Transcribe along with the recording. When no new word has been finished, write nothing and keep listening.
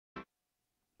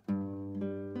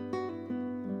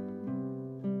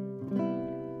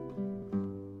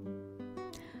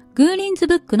グーリンズ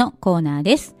ブックのコーナー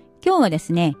です。今日はで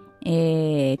すね、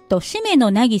しめの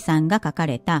なぎさんが書か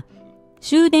れた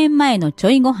終電前のちょ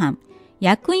いごはん、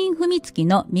薬院文月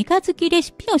のみかづきレ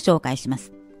シピを紹介しま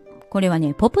す。これは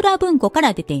ね、ポプラ文庫か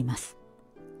ら出ています。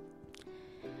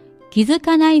気づ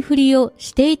かないふりを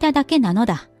していただけなの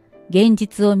だ。現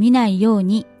実を見ないよう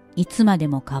にいつまで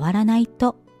も変わらない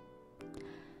と。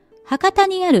博多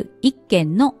にある一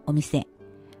軒のお店、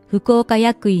福岡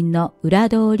薬院の裏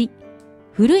通り、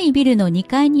古いビルの2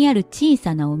階にある小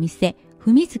さなお店、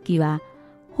文月は、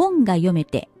本が読め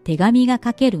て手紙が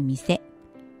書ける店。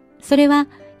それは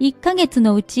1ヶ月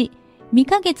のうち、三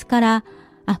日月から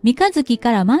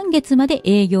満月まで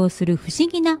営業する不思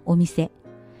議なお店。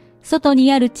外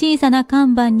にある小さな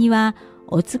看板には、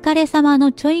お疲れ様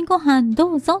のちょいご飯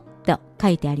どうぞと書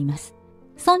いてあります。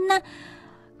そんな、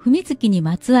文月に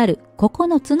まつわる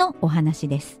9つのお話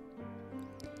です。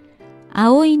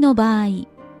葵の場合、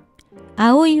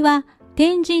葵は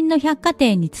天神の百貨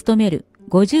店に勤める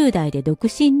50代で独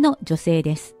身の女性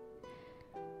です。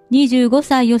25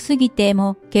歳を過ぎて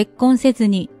も結婚せず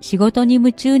に仕事に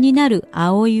夢中になる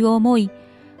葵を思い、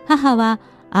母は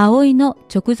葵の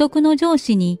直属の上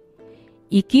司に、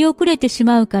生き遅れてし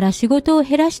まうから仕事を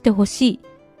減らしてほしい。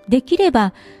できれ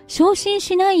ば昇進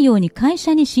しないように会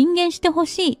社に進言してほ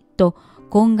しいと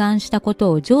懇願したこ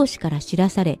とを上司から知ら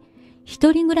され、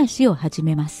一人暮らしを始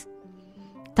めます。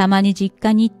たまに実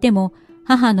家に行っても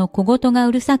母の小言が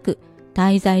うるさく、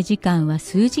滞在時間は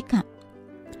数時間。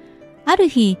ある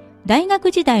日、大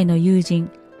学時代の友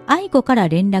人、愛子から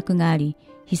連絡があり、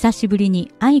久しぶり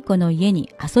に愛子の家に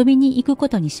遊びに行くこ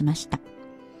とにしました。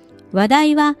話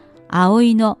題は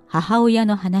葵の母親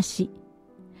の話。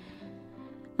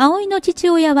葵の父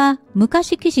親は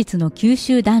昔気質の九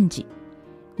州男児。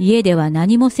家では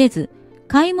何もせず、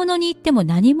買い物に行っても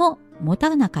何も持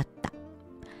たなかった。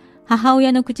母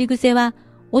親の口癖は、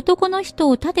男の人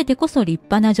を立ててこそ立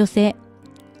派な女性。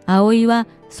葵は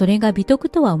それが美徳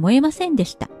とは思えませんで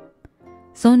した。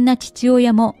そんな父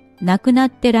親も亡くなっ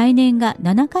て来年が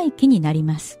7回忌になり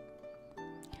ます。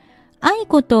愛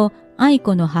子と愛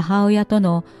子の母親と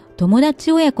の友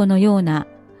達親子のような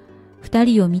二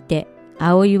人を見て、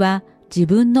葵は自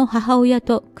分の母親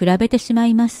と比べてしま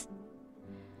います。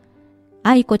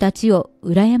愛子たちを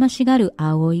羨ましがる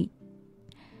葵。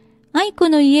愛子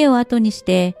の家を後にし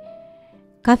て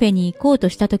カフェに行こうと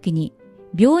した時に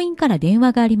病院から電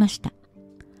話がありました。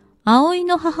葵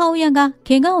の母親が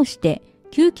怪我をして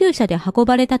救急車で運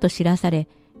ばれたと知らされ、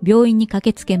病院に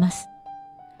駆けつけます。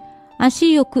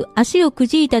足をく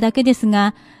じいただけです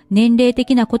が、年齢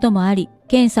的なこともあり、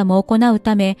検査も行う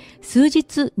ため、数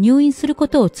日入院するこ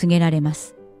とを告げられま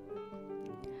す。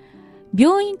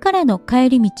病院からの帰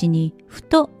り道に、ふ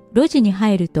と路地に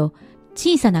入ると、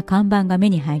小さな看板が目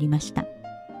に入りました。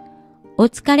お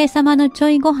疲れ様のちょ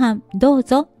いご飯どう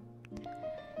ぞ。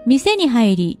店に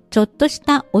入り、ちょっとし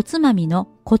たおつまみの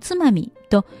小つまみ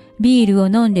とビールを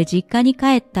飲んで実家に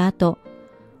帰った後、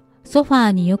ソファ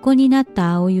ーに横になっ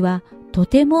た葵はと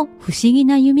ても不思議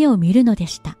な夢を見るので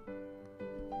した。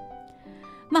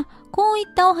こういっ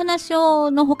たお話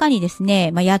の他にです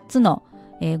ね、8つの、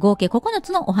合計9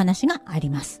つのお話があり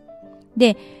ます。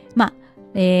で、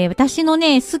私の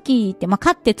ね、好きって、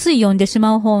買ってつい読んでし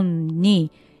まう本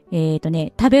に、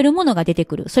食べるものが出て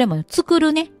くる。それも作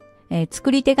るね、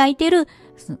作り手がいてる、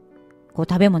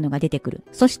食べ物が出てくる。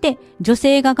そして、女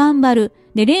性が頑張る。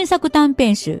で、連作短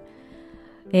編集。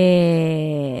こ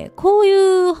うい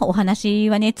うお話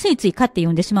はね、ついつい買って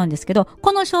読んでしまうんですけど、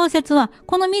この小説は、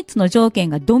この3つの条件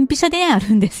がドンピシャであ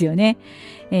るんですよね。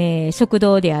食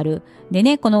堂である。で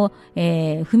ね、この、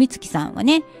文月さんは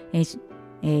ね、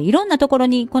いろんなところ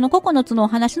に、この9つのお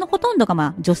話のほとんど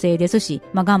が女性ですし、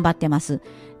頑張ってます。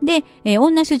で、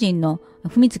女主人の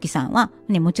文月さんは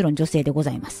ね、もちろん女性でご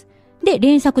ざいます。で、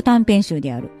連作短編集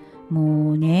である。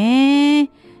もうね、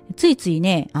ついつい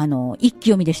ね、一気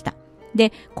読みでした。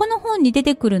で、この本に出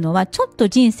てくるのは、ちょっと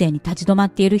人生に立ち止まっ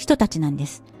ている人たちなんで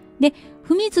す。で、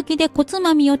文月で小つ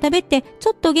まみを食べて、ち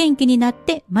ょっと元気になっ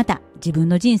て、また自分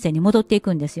の人生に戻ってい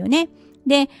くんですよね。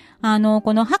で、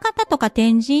この博多とか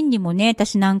天神にもね、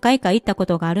私何回か行ったこ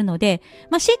とがあるので、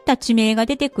知った地名が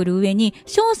出てくる上に、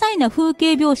詳細な風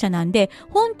景描写なんで、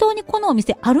本当にこのお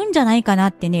店あるんじゃないかな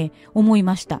ってね、思い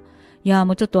ました。いや、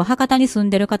もうちょっと博多に住ん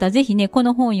でる方、ぜひね、こ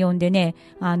の本読んでね、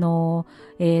この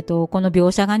描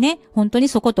写がね、本当に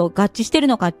そこと合致してる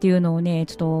のかっていうのをね、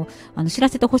ちょっと、知ら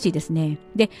せてほしいですね。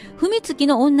で、文月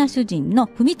の女主人の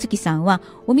文月さんは、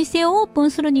お店をオープ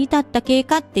ンするに至った経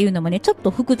過っていうのもね、ちょっ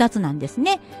と複雑なんです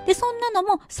ね。で、そんなの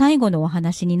も最後のお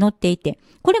話に載っていて、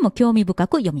これも興味深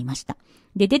く読みました。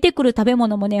で、出てくる食べ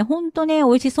物もね、ほんとね、美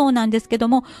味しそうなんですけど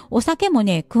も、お酒も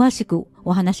ね、詳しく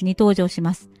お話に登場し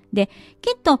ます。で、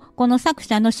きっとこの作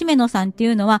者のしめのさんってい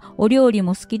うのはお料理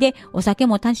も好きでお酒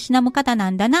もたしなむ方な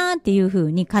んだなっていう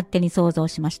風に勝手に想像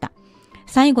しました。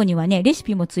最後にはね、レシ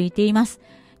ピもついています。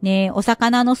ね、お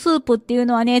魚のスープっていう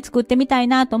のはね、作ってみたい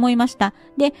なと思いました。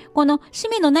で、このし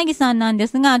めのなぎさんなんで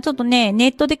すが、ちょっとね、ネ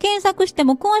ットで検索して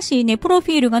も詳しいね、プロフ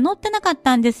ィールが載ってなかっ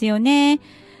たんですよね。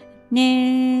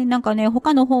ね、なんかね、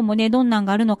他の方もね、どんなん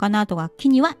があるのかなとか気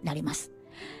にはなります。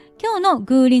今日の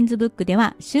グーリンズブックで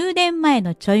は終電前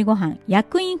のちょいご飯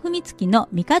薬院文月の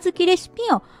三日月レシピ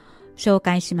を紹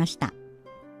介しました。